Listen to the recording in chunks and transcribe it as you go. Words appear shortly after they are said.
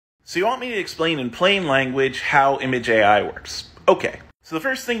So you want me to explain in plain language how Image AI works. Okay, so the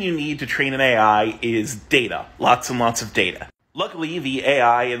first thing you need to train an AI is data, lots and lots of data. Luckily, the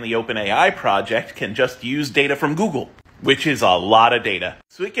AI in the OpenAI project can just use data from Google, which is a lot of data.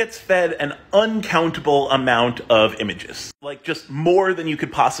 So it gets fed an uncountable amount of images, like just more than you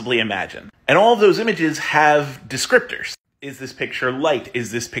could possibly imagine. And all of those images have descriptors. Is this picture light?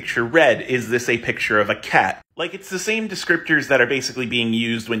 Is this picture red? Is this a picture of a cat? Like, it's the same descriptors that are basically being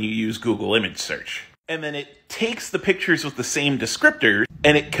used when you use Google image search. And then it takes the pictures with the same descriptors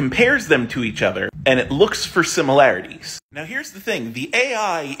and it compares them to each other and it looks for similarities. Now here's the thing, the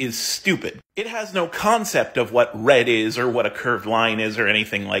AI is stupid. It has no concept of what red is or what a curved line is or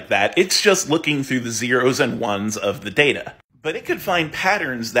anything like that. It's just looking through the zeros and ones of the data. But it could find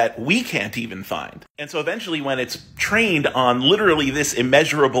patterns that we can't even find. And so eventually when it's trained on literally this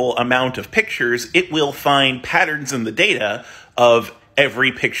immeasurable amount of pictures, it will find patterns in the data of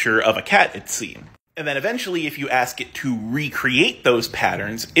every picture of a cat it's seen. And then eventually if you ask it to recreate those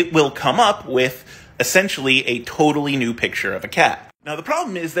patterns, it will come up with essentially a totally new picture of a cat. Now the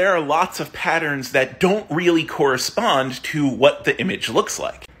problem is there are lots of patterns that don't really correspond to what the image looks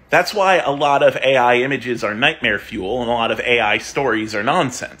like. That's why a lot of AI images are nightmare fuel and a lot of AI stories are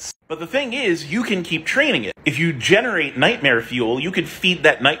nonsense. But the thing is, you can keep training it. If you generate nightmare fuel, you could feed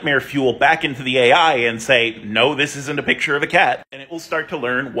that nightmare fuel back into the AI and say, no, this isn't a picture of a cat. And it will start to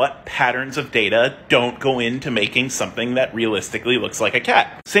learn what patterns of data don't go into making something that realistically looks like a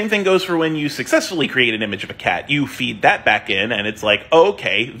cat. Same thing goes for when you successfully create an image of a cat. You feed that back in and it's like, oh,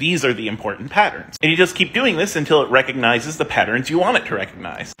 okay, these are the important patterns. And you just keep doing this until it recognizes the patterns you want it to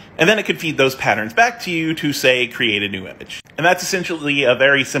recognize. And then it could feed those patterns back to you to, say, create a new image. And that's essentially a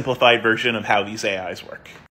very simplified version of how these AIs work.